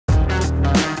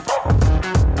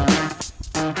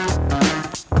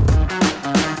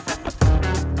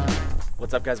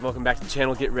What's up, guys? Welcome back to the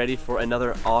channel. Get ready for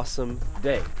another awesome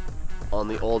day on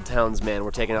the Old Towns, man.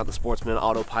 We're taking out the Sportsman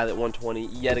Auto Pilot 120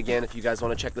 yet again. If you guys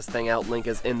want to check this thing out, link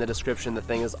is in the description. The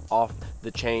thing is off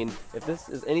the chain. If this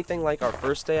is anything like our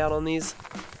first day out on these,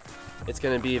 it's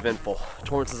going to be eventful.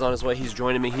 Torrance is on his way. He's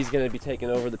joining me. He's going to be taking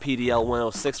over the PDL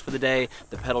 106 for the day,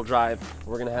 the pedal drive.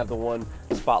 We're going to have the one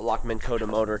spot lock Minn Kota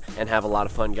motor and have a lot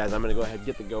of fun, guys. I'm going to go ahead and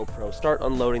get the GoPro, start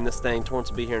unloading this thing.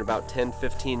 Torrance will be here in about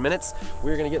 10-15 minutes.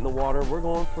 We're going to get in the water. We're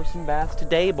going for some bass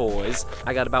today, boys.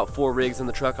 I got about 4 rigs in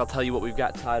the truck. I'll tell you what we've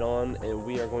got tied on, and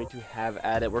we are going to have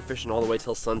at it. We're fishing all the way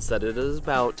till sunset. It is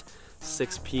about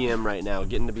 6 p.m. right now,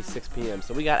 getting to be 6 p.m.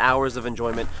 So we got hours of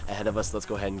enjoyment ahead of us. Let's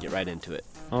go ahead and get right into it.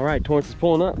 All right, Torrance is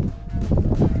pulling up.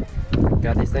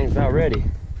 Got these things about ready.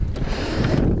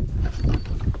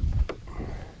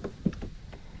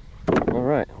 All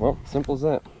right, well, simple as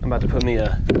that. I'm about to put me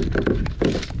a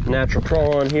natural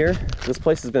crawl on here. This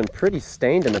place has been pretty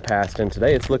stained in the past, and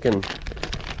today it's looking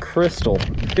crystal.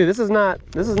 Dude, this is not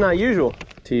usual.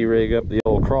 T-rig up the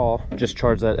old crawl. Just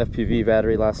charged that FPV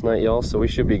battery last night, y'all, so we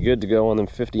should be good to go on them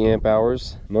 50 amp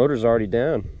hours. Motor's already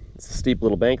down. It's a steep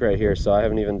little bank right here, so I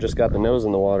haven't even just got the nose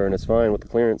in the water, and it's fine with the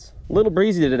clearance. A little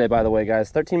breezy today, by the way,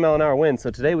 guys. 13-mile-an-hour wind, so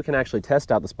today we can actually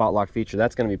test out the spot lock feature.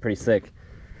 That's going to be pretty sick.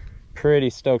 Pretty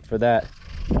stoked for that.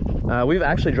 We've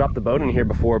actually dropped the boat in here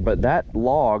before, but that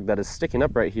log that is sticking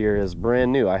up right here is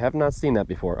brand new. I have not seen that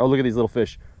before. Oh, look at these little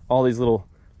fish. All these little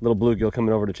bluegill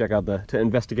coming over to check out to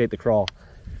investigate the crawl.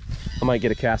 I might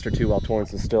get a cast or two while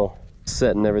Torrance is still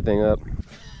setting everything up.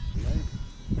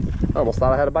 I almost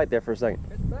thought I had a bite there for a second.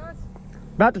 It's bass.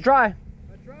 About to try.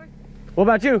 What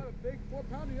about you? Big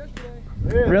 4-pounder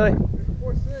yesterday. Really?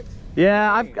 4.6.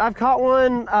 Yeah, I've caught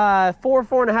one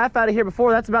 4.5 out of here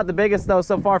before. That's about the biggest though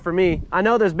so far for me. I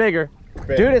know there's bigger.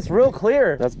 Dude, it's real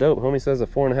clear. That's dope. Homie says a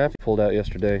 4.5 he pulled out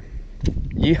yesterday.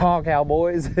 Yeehaw,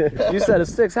 cowboys. You said a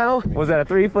 6 how? Was that a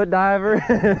 3-foot diver?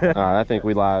 All right, I think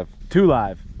we live. 2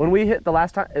 live. When we hit the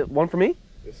last time, 1 for me?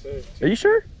 Yes, sir. Are you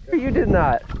sure? You did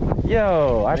not.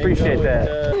 Yo, I appreciate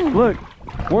that. Look,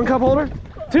 1 cup holder,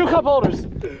 2 cup holders.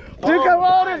 2 cup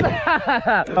holders.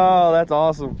 Oh, that's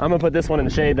awesome. I'm gonna put this one in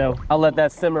the shade though. I'll let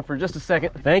that simmer for just a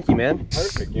second. Thank you, man.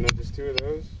 Perfect. You know, just 2 of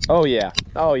those. Oh yeah.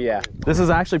 Oh yeah. This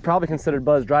is actually probably considered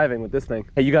buzz driving with this thing.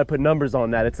 Hey, you gotta put numbers on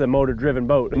that. It's a motor driven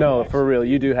boat. No, for real,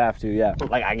 you do have to, yeah.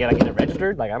 Like I gotta get it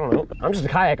registered? Like, I don't know. I'm just a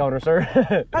kayak owner, sir.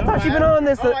 I thought you've been on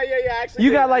this. Yeah, actually.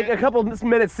 You got like a couple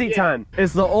minutes seat time.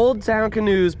 It's the Old Town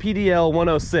Canoes PDL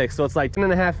 106. So it's like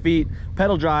 10.5 feet,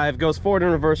 pedal drive, goes forward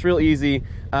and reverse real easy.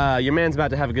 Your man's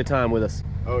about to have a good time with us.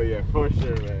 Oh yeah, for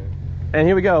sure, man. And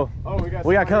here we go. Oh,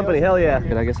 we got company, hell yeah.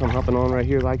 And I guess I'm hopping on right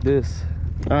here like this.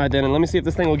 All right, then, and let me see if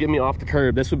this thing will get me off the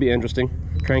curb. This would be interesting.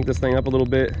 Crank this thing up a little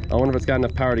bit. I wonder if it's got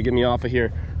enough power to get me off of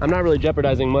here. I'm not really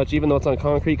jeopardizing much, even though it's on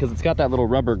concrete, because it's got that little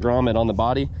rubber grommet on the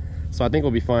body. So I think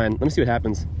we'll be fine. Let me see what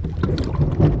happens.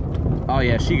 Oh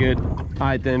yeah, she good. All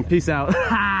right then, peace out.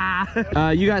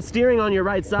 You got steering on your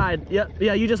right side. Yep,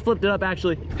 yeah, you just flipped it up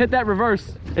actually. Hit that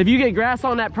reverse. If you get grass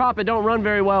on that prop, it don't run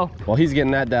very well. Well, he's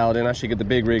getting that dialed in. I should get the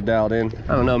big rig dialed in.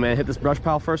 I don't know, man. Hit this brush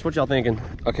pile first. What y'all thinking?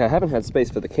 Okay, I haven't had space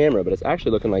for the camera, but it's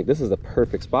actually looking like this is the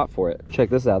perfect spot for it. Check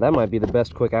this out. That might be the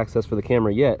best quick access for the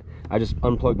camera yet. I just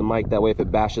unplug the mic. That way, if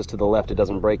it bashes to the left, it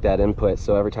doesn't break that input.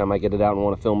 So every time I get it out and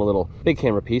want to film a little big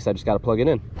camera piece, I just got to plug it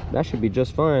in. That should be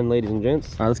just fine, ladies and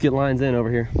gents. All right, let's get lines in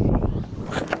over here.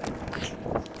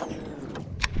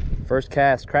 First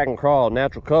cast, crack and crawl,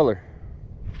 natural color.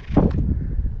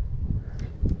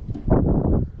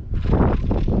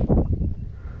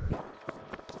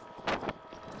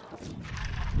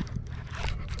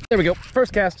 There we go,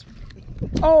 first cast.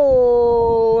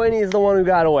 Oh, and he's the one who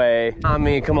got away. I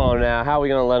mean, come on now, how are we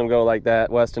gonna let him go like that,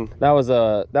 Westin? That was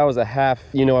a half,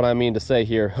 you know what I mean to say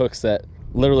here, hook set.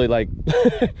 Literally, like,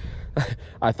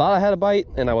 I thought I had a bite,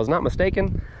 and I was not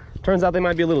mistaken. Turns out they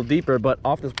might be a little deeper, but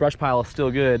off this brush pile is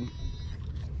still good.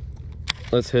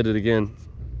 Let's hit it again.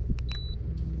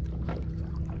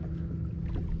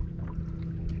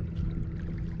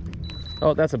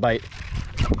 Oh, that's a bite.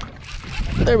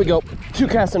 There we go. 2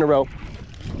 casts in a row.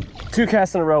 2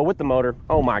 casts in a row with the motor.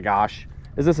 Oh my gosh.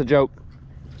 Is this a joke?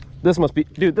 This must be,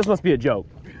 dude, this must be a joke.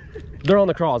 They're on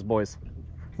the craws, boys.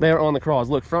 They are on the craws.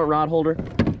 Look, front rod holder.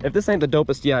 If this ain't the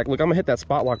dopest yak, look, I'm gonna hit that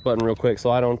spot lock button real quick so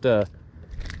I don't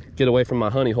get away from my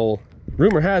honey hole.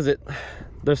 Rumor has it,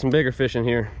 there's some bigger fish in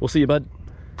here. We'll see you, bud.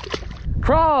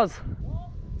 Craws!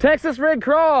 Texas rig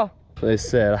craw! They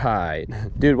said hi.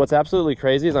 Dude, what's absolutely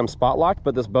crazy is I'm spot locked,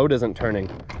 but this boat isn't turning.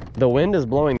 The wind is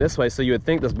blowing this way, so you would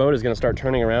think this boat is gonna start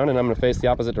turning around and I'm gonna face the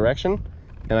opposite direction.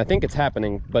 And I think it's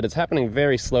happening, but it's happening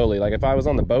very slowly. Like if I was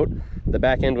on the boat, the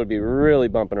back end would be really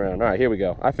bumping around. All right, here we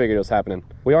go. I figured it was happening.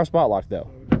 We are spot locked though.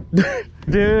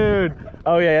 Dude.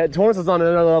 Oh yeah, Torrance is on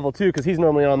another level too, because he's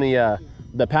normally on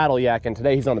the paddle yak, and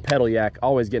today he's on the pedal yak.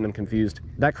 Always getting him confused.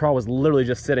 That crawl was literally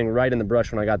just sitting right in the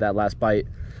brush when I got that last bite.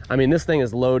 I mean, this thing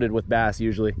is loaded with bass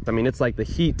usually. I mean, it's like the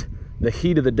heat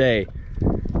of the day,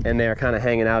 and they're kind of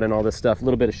hanging out in all this stuff. A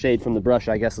little bit of shade from the brush,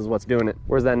 I guess, is what's doing it.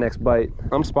 Where's that next bite?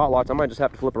 I'm spot locked. I might just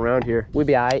have to flip around here. We'll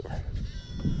be all right.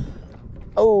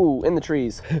 Oh, in the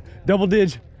trees. Double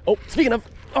dig. Oh, speaking of,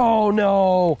 oh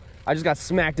no. I just got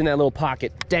smacked in that little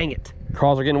pocket. Dang it.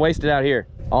 Crawls are getting wasted out here.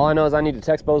 All I know is I need to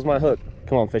text-pose my hook.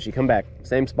 Come on, fishy, come back.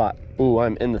 Same spot. Ooh,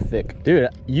 I'm in the thick. Dude,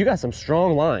 you got some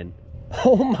strong line.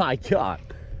 Oh my God.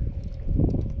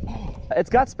 It's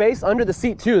got space under the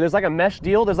seat too. There's like a mesh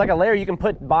deal. There's like a layer you can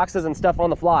put boxes and stuff on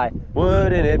the fly.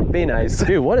 Wouldn't it be nice?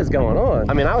 Dude, what is going on?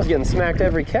 I mean, I was getting smacked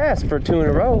every cast for 2 in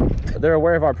a row. They're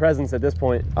aware of our presence at this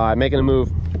point. All right, making a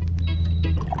move.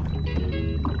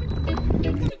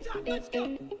 Let's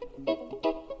go.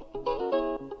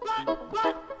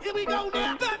 Here we go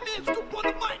now. Batman scoop on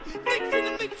the mic. Mix in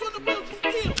the mix on the wheels of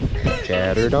steel.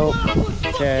 Chatter don't.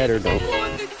 Chatter don't.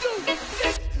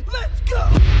 Let's go.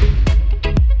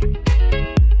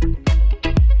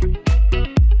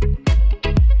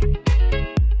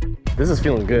 This is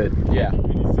feeling good. Yeah.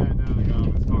 And he sat down and got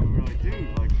on his phone. We're like,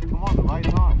 dude, like, come on, the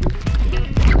light's on.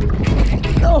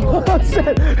 Oh,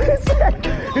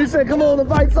 he said, come on, the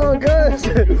bite's on, cuz.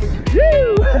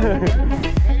 Woo!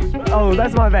 Oh,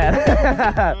 that's my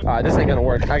bad. All right, this ain't gonna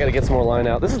work. I gotta get some more line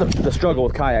out. This is the struggle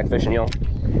with kayak fishing, y'all.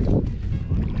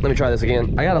 Let me try this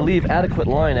again. I gotta leave adequate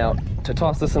line out to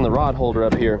toss this in the rod holder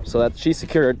up here so that she's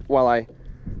secured while I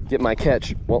get my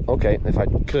catch. Well, okay, if I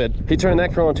could. He turned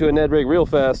that crawl into a Ned rig real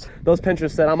fast. Those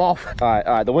pinchers said I'm off. All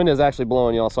right, the wind is actually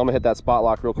blowing, y'all, so I'm gonna hit that spot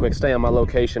lock real quick, stay on my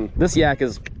location. This yak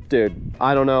is, dude,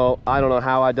 I don't know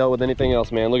how I dealt with anything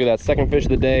else, man. Look at that, second fish of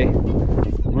the day.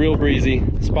 Real breezy,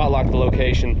 spot lock the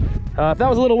location. If that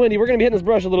was a little windy, we're gonna be hitting this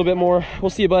brush a little bit more. We'll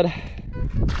see you, bud.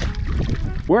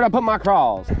 Where'd I put my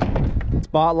crawls?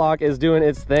 Spot lock is doing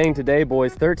its thing today,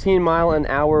 boys.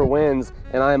 13-mile-an-hour winds,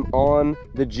 and I'm on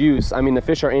the juice. I mean, the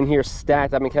fish are in here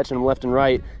stacked. I've been catching them left and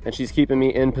right, and she's keeping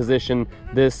me in position.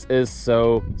 This is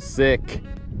so sick.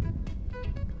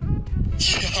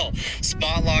 Yo,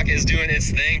 spot lock is doing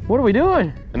its thing. What are we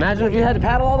doing? Imagine if you had to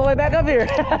paddle all the way back up here.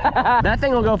 That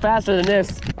thing will go faster than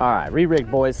this. All right,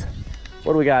 re-rigged, boys.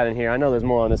 What do we got in here? I know there's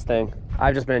more on this thing.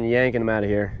 I've just been yanking them out of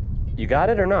here. You got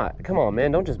it or not? Come on,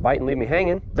 man, don't just bite and leave me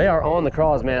hanging. They are on the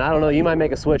crawls, man. I don't know, you might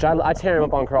make a switch. I tear them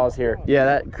up on crawls here. Yeah,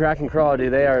 that cracking crawl,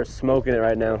 dude, they are smoking it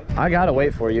right now. I gotta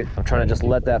wait for you. I'm trying to just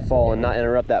let that fall and not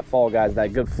interrupt that fall, guys.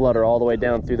 That good flutter all the way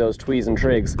down through those tweez and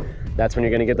trigs. That's when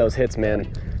you're gonna get those hits,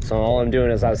 man. So all I'm doing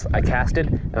is I casted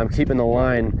and I'm keeping the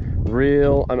line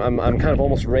real. I'm kind of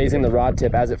almost raising the rod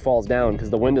tip as it falls down because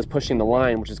the wind is pushing the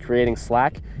line, which is creating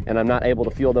slack, and I'm not able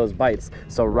to feel those bites.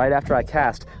 So right after I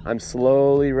cast, I'm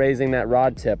slowly raising that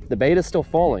rod tip. The bait is still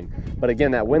falling, but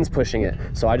again, that wind's pushing it.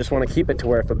 So I just want to keep it to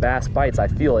where if a bass bites, I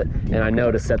feel it and I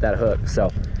know to set that hook.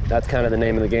 So that's kind of the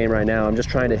name of the game right now. I'm just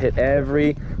trying to hit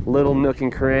every little nook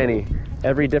and cranny,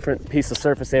 every different piece of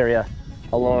surface area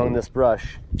along this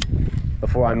brush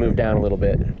before I move down a little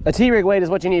bit. A T-rig weight is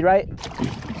what you need, right?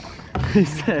 He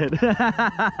said.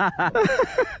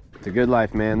 It's a good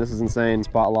life, man. This is insane.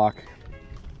 Spot lock.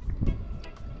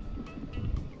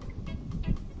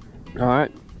 All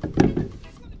right.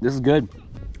 This is good.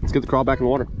 Let's get the crawl back in the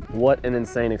water. What an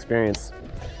insane experience.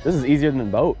 This is easier than the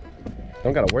boat.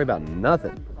 Don't gotta worry about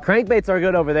nothing. Crankbaits are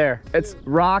good over there. It's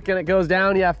rock and it goes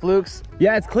down. Yeah, flukes.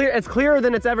 Yeah, it's clear. It's clearer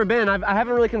than it's ever been. I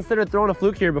haven't really considered throwing a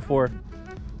fluke here before.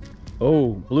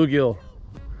 Oh, bluegill.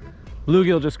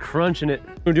 Bluegill just crunching it.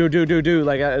 Do.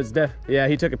 Like, it's yeah,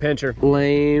 he took a pincher.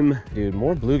 Lame. Dude,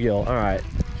 more bluegill. All right.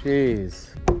 Jeez.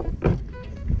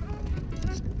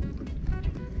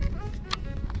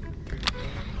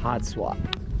 Hot swap.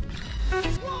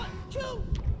 1, 2.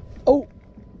 Oh.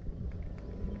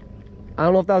 I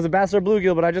don't know if that was a bass or a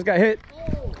bluegill, but I just got hit.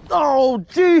 Oh,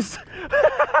 jeez.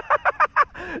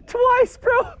 Twice,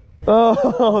 bro.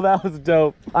 Oh, that was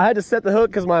dope. I had to set the hook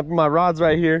because my rod's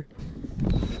right here.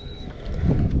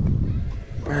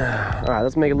 All right,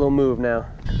 let's make a little move now.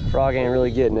 Frog ain't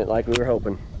really getting it like we were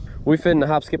hoping. We fit in a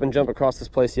hop, skip, and jump across this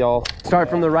place, y'all. Start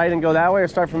from the right and go that way, or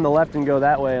start from the left and go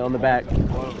that way on the back?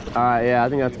 All right, yeah, I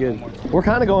think that's good. We're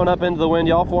kind of going up into the wind,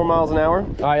 y'all, 4 miles an hour.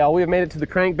 All right, y'all, we have made it to the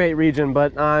crankbait region,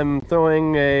 but I'm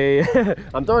throwing an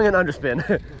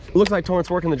underspin. Looks like Torrance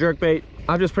working the jerkbait.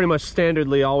 I've just pretty much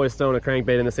standardly always thrown a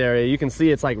crankbait in this area. You can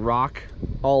see it's like rock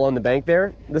all on the bank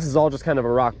there. This is all just kind of a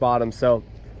rock bottom, so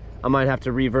I might have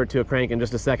to revert to a crank in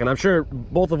just a second. I'm sure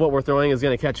both of what we're throwing is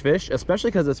gonna catch fish, especially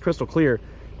because it's crystal clear.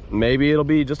 Maybe it'll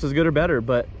be just as good or better,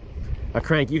 but a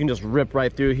crank, you can just rip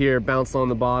right through here, bounce on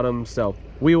the bottom. So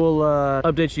we will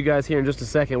update you guys here in just a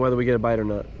second whether we get a bite or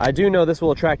not. I do know this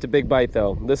will attract a big bite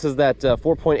though. This is that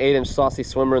 4.8-inch saucy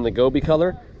swimmer in the goby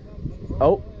color.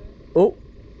 Oh,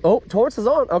 Torrance is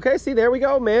on. Okay, see, there we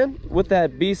go, man. With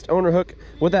that beast owner hook,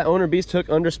 with that owner beast hook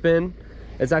underspin.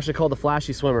 It's actually called the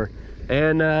flashy swimmer.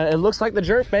 And it looks like the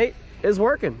jerk bait is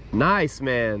working. Nice,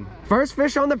 man. First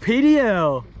fish on the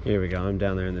PDL. Here we go, I'm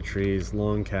down there in the trees,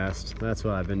 long cast. That's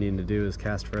what I've been needing to do, is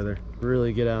cast further.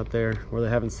 Really get out there where they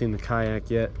haven't seen the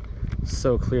kayak yet.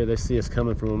 So clear, they see us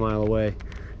coming from a mile away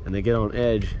and they get on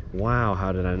edge. Wow,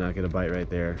 how did I not get a bite right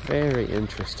there? Very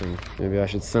interesting. Maybe I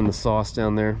should send the sauce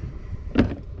down there.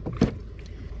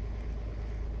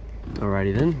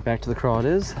 Alrighty then, back to the craw it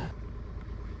is.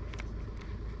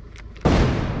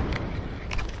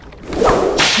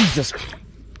 Jesus.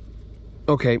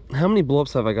 Okay, how many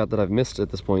blowups have I got that I've missed at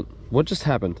this point? What just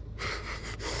happened?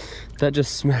 That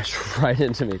just smashed right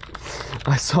into me.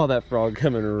 I saw that frog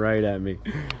coming right at me.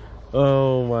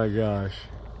 Oh my gosh.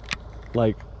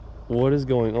 Like, what is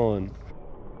going on?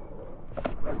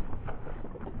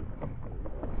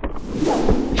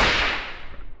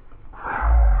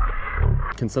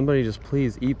 Can somebody just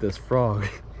please eat this frog?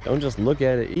 Don't just look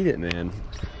at it, eat it, man.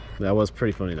 That was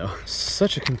pretty funny though.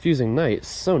 Such a confusing night.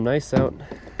 So nice out.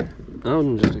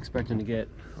 I'm just expecting to get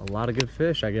a lot of good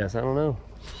fish, I guess. I don't know.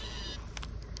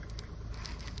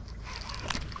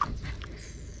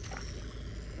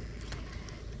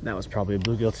 That was probably a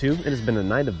bluegill too. It has been a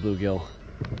night of bluegill.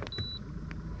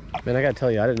 Man, I gotta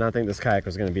tell you, I did not think this kayak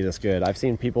was gonna be this good. I've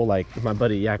seen people like my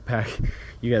buddy Yak Pack.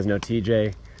 You guys know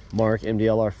TJ, Mark,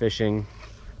 MDLR Fishing,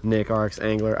 Nick, RX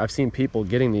Angler. I've seen people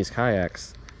getting these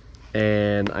kayaks.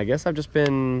 And I guess I've just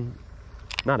been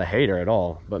not a hater at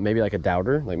all, but maybe like a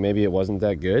doubter. Like maybe it wasn't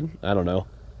that good. I don't know.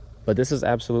 But this is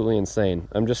absolutely insane.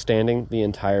 I'm just standing the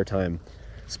entire time.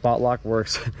 Spot lock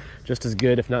works just as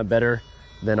good, if not better,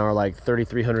 than our like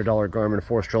 $3,300 Garmin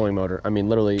force trolling motor. I mean,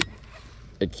 literally,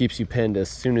 it keeps you pinned as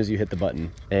soon as you hit the button.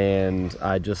 And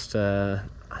I just,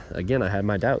 again, I had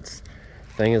my doubts.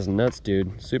 Thing is nuts,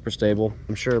 dude. Super stable.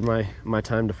 I'm sure my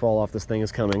time to fall off this thing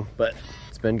is coming, but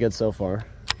it's been good so far.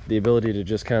 The ability to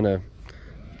just kind of,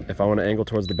 if I want to angle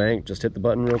towards the bank, just hit the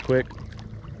button real quick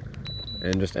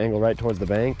and just angle right towards the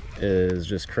bank is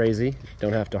just crazy.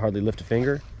 Don't have to hardly lift a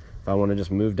finger. If I want to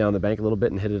just move down the bank a little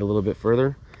bit and hit it a little bit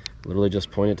further, literally just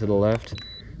point it to the left,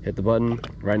 hit the button.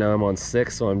 Right now I'm on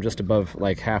 6, so I'm just above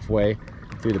like halfway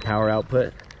through the power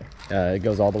output. It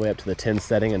goes all the way up to the 10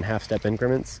 setting in half-step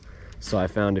increments. So I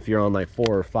found if you're on like 4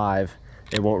 or 5,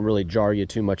 it won't really jar you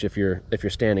too much if you're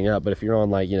standing up. But if you're on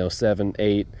like, you know, 7,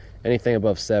 8, anything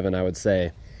above 7, I would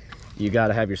say you got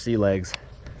to have your sea legs.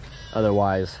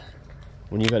 Otherwise,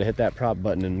 when you got to hit that prop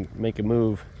button and make a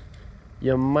move,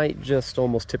 you might just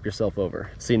almost tip yourself over.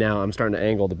 See, now I'm starting to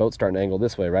angle, the boat's starting to angle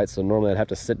this way, right? So normally I'd have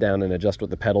to sit down and adjust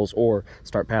with the pedals or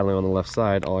start paddling on the left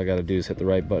side. All I got to do is hit the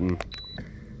right button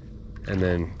and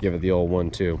then give it the old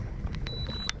 1-2.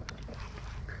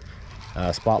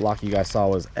 Spot lock you guys saw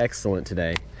was excellent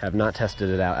today. Have not tested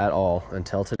it out at all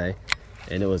until today,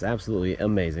 and it was absolutely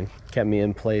amazing. Kept me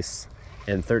in place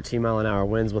in 13-mile-an-hour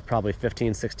winds with probably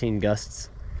 15, 16 gusts,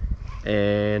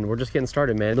 and we're just getting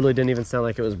started, man. It literally didn't even sound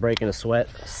like it was breaking a sweat.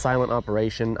 Silent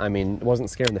operation. I mean, it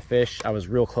wasn't scaring the fish. I was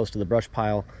real close to the brush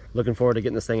pile. Looking forward to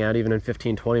getting this thing out even in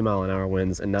 15, 20-mile-an-hour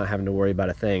winds and not having to worry about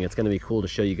a thing. It's going to be cool to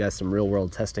show you guys some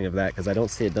real-world testing of that, because I don't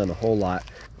see it done a whole lot.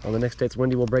 On the next day it's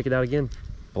windy, we'll break it out again.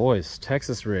 Boys,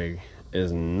 Texas rig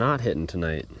is not hitting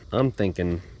tonight. I'm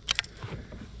thinking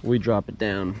we drop it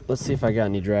down. Let's see if I got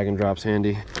any drag and drops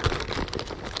handy.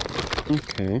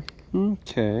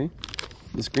 Okay.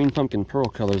 This green pumpkin pearl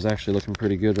color is actually looking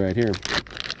pretty good right here.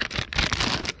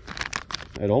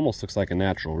 It almost looks like a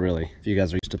natural, really. If you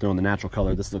guys are used to throwing the natural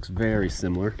color, this looks very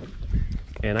similar.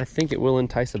 And I think it will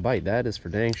entice a bite. That is for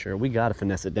dang sure. We gotta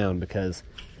finesse it down, because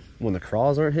when the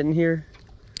craws aren't hitting here,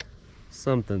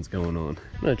 something's going on.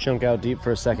 I'm gonna chunk out deep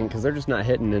for a second because they're just not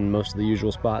hitting in most of the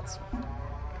usual spots.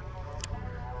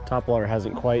 Topwater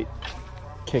hasn't quite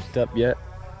kicked up yet.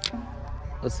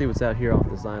 Let's see what's out here off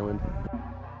this island.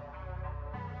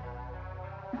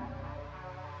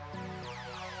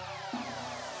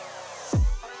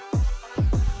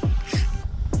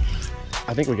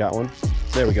 I think we got one.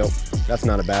 There we go. That's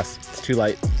not a bass. It's too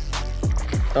light.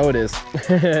 Oh, it is.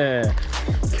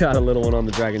 Got a little one on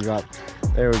the drag and drop.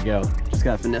 There we go. Just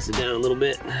gotta finesse it down a little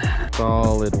bit.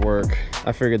 Solid work.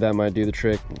 I figured that might do the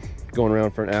trick. Going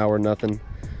around for an hour, nothing.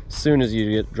 As soon as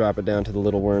you drop it down to the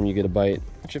little worm, you get a bite.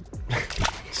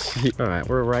 All right,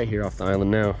 we're right here off the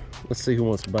island now. Let's see who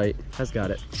wants to bite. Has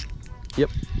got it. Yep.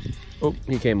 Oh,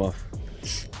 he came off.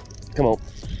 Come on.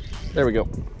 There we go.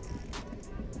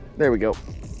 There we go.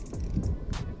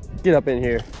 Get up in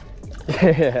here.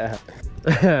 Yeah.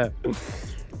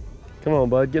 Come on,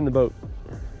 bud, get in the boat.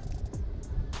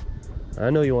 I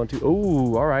know you want to.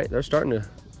 Oh, all right, they're starting to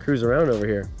cruise around over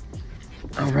here.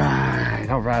 All right,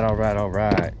 all right, all right, all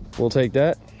right. We'll take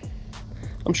that.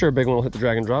 I'm sure a big one will hit the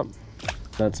drag and drop.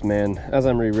 Nuts, man. As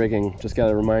I'm re-rigging, just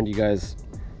gotta remind you guys,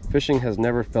 fishing has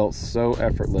never felt so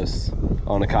effortless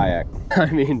on a kayak. I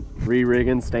mean,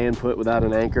 re-rigging, staying put without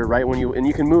an anchor, right when you, and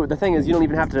you can move. The thing is, you don't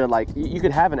even have to, like, you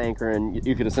could have an anchor and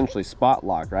you could essentially spot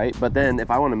lock, right? But then if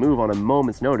I want to move on a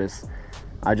moment's notice,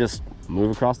 I just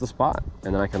move across the spot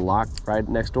and then I can lock right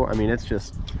next door. I mean, it's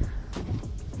just,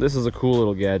 this is a cool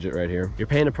little gadget right here. You're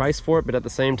paying a price for it, but at the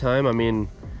same time, I mean,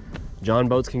 John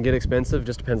boats can get expensive.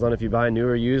 Just depends on if you buy new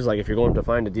or used. Like if you're going to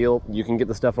find a deal, you can get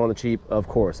the stuff on the cheap, of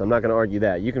course. I'm not going to argue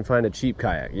that. You can find a cheap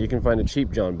kayak, you can find a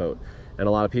cheap John boat, and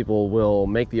a lot of people will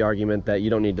make the argument that you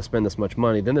don't need to spend this much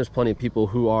money. Then there's plenty of people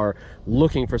who are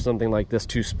looking for something like this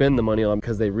to spend the money on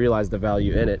because they realize the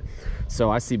value in it.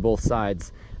 So I see both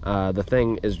sides. The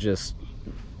thing is just,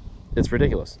 it's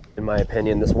ridiculous. In my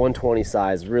opinion, this 120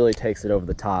 size really takes it over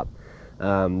the top.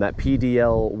 That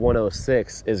PDL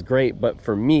 106 is great, but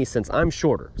for me, since I'm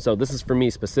shorter, so this is for me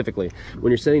specifically,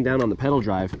 when you're sitting down on the pedal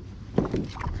drive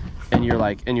and you're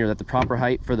at the proper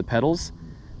height for the pedals,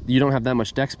 you don't have that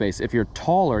much deck space. If you're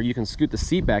taller, you can scoot the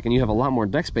seat back and you have a lot more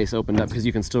deck space opened up because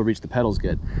you can still reach the pedals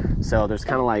good. So there's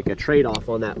kind of like a trade-off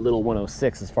on that little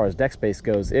 106 as far as deck space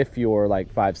goes if you're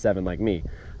like 5'7" like me.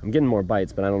 I'm getting more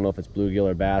bites, but I don't know if it's bluegill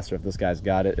or bass or if this guy's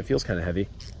got it. It feels kind of heavy.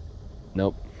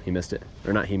 Nope, he missed it.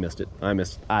 Or not he missed it, I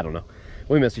missed, I don't know.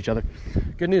 We missed each other.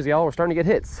 Good news, y'all, we're starting to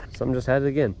get hits. Something just had it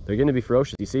again. They're going to be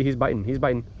ferocious. You see, he's biting, he's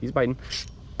biting, he's biting.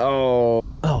 Oh,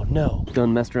 oh no.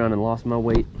 Done messed around and lost my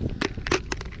weight.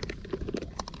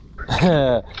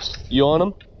 You on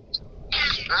them?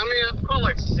 I mean, I've caught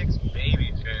like 6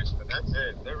 baby fish, but that's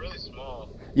it. They're really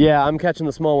small. Yeah, I'm catching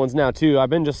the small ones now too. I've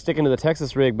been just sticking to the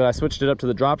Texas rig, but I switched it up to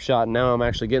the drop shot and now I'm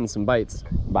actually getting some bites.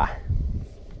 Bye.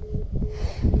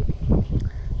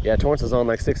 Yeah, Torrance is on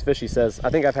like 6 fish, he says. I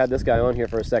think I've had this guy on here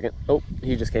for a second. Oh,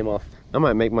 he just came off. I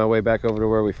might make my way back over to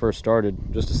where we first started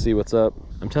just to see what's up.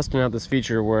 I'm testing out this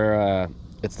feature where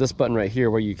it's this button right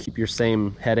here where you keep your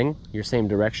same heading, your same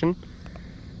direction.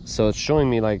 So it's showing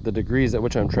me like the degrees at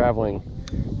which I'm traveling.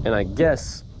 And I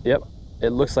guess, yep, it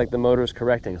looks like the motor is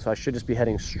correcting. So I should just be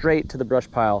heading straight to the brush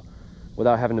pile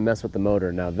without having to mess with the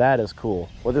motor. Now that is cool.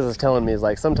 What this is telling me is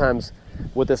like sometimes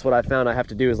with this, what I found I have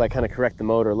to do is like kind of correct the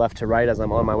motor left to right as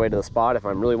I'm on my way to the spot if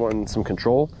I'm really wanting some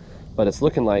control. But it's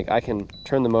looking like I can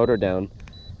turn the motor down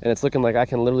and it's looking like I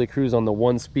can literally cruise on the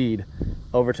 1 speed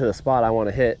over to the spot I want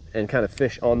to hit and kind of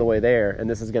fish on the way there. And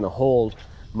this is going to hold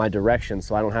my direction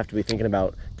so I don't have to be thinking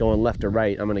about going left or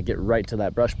right. I'm going to get right to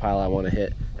that brush pile I want to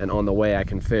hit, and on the way I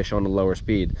can fish on the lower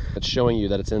speed. It's showing you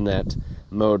that it's in that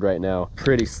mode right now.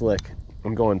 Pretty slick.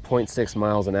 I'm going 0.6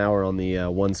 miles an hour on the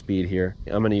 1 speed here.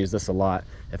 I'm going to use this a lot.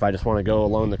 If I just want to go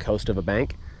along the coast of a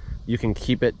bank, you can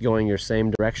keep it going your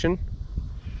same direction.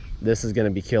 This is going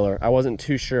to be killer. I wasn't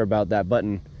too sure about that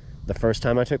button the first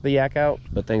time I took the yak out,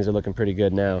 but things are looking pretty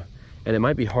good now. And it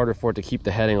might be harder for it to keep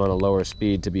the heading on a lower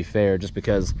speed, to be fair, just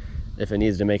because if it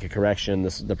needs to make a correction,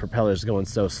 the propeller is going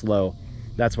so slow.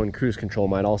 That's when cruise control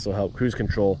might also help. Cruise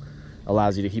control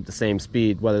allows you to keep the same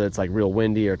speed, whether it's like real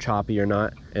windy or choppy or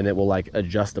not, and it will like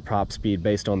adjust the prop speed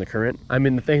based on the current. I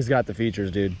mean, the thing's got the features,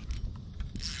 dude.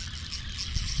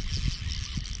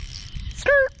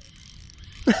 Skirt!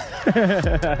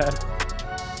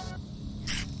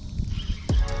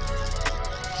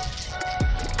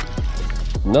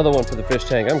 Another one for the fish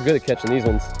tank. I'm good at catching these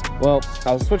ones. Well,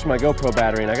 I was switching my GoPro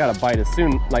battery and I got a bite as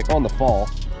soon, like on the fall.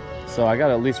 So I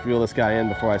gotta at least reel this guy in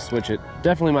before I switch it.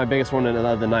 Definitely my biggest one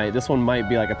of the night. This one might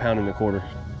be like 1.25 pounds.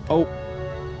 Oh.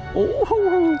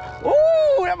 Oh,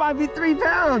 oh, that might be 3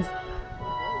 pounds.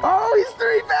 Oh, he's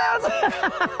 3 pounds.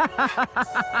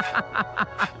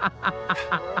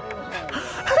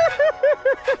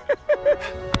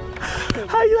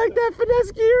 How you like that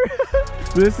finesse gear?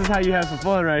 This is how you have some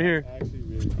fun right here.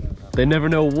 They never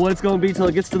know what it's gonna be till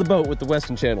it gets to the boat with the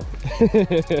Westin channel.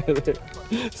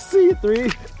 See you, 3.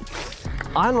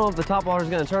 I don't know if the top water is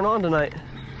gonna turn on tonight.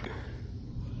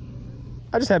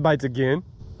 I just had bites again.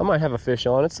 I might have a fish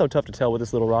on. It's so tough to tell with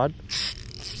this little rod.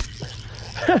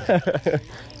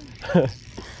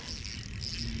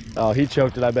 Oh, he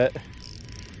choked it, I bet.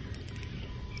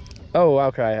 Oh,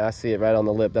 okay, I see it right on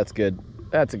the lip. That's good.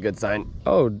 That's a good sign.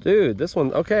 Oh, dude, this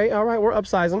one, okay, all right, we're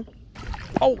upsizing.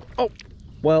 Oh, oh.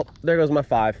 Well, there goes my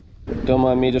 5. Don't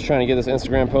mind me just trying to get this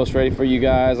Instagram post ready for you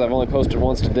guys. I've only posted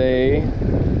once today.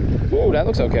 Ooh, that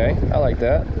looks okay. I like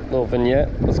that. Little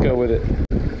vignette. Let's go with it.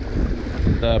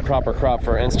 The proper crop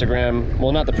for Instagram.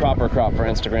 Well, not the proper crop for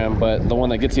Instagram, but the one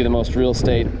that gets you the most real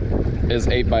estate is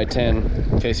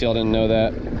 8x10, in case y'all didn't know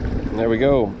that. And there we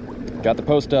go. Got the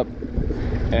post up.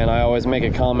 And I always make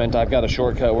a comment. I've got a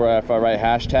shortcut where if I write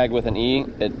hashtag with an E,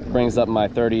 it brings up my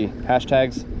 30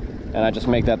 hashtags. And I just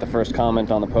make that the first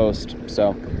comment on the post.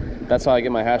 So that's how I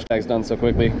get my hashtags done so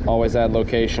quickly. Always add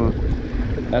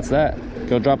location. That's that.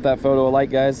 Go drop that photo a like,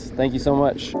 guys. Thank you so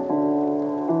much.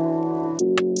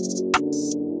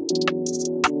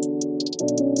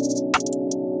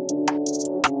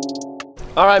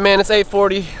 All right, man, it's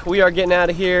 8:40. We are getting out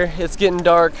of here. It's getting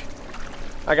dark.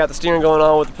 I got the steering going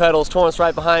on with the pedals. Torrance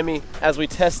right behind me as we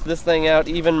test this thing out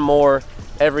even more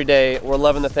every day. We're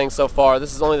loving the thing so far.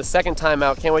 This is only the second time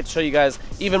out. Can't wait to show you guys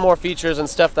even more features and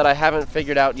stuff that I haven't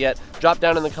figured out yet. Drop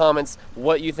down in the comments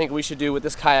what you think we should do with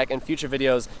this kayak in future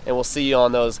videos, and we'll see you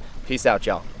on those. Peace out,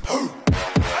 y'all.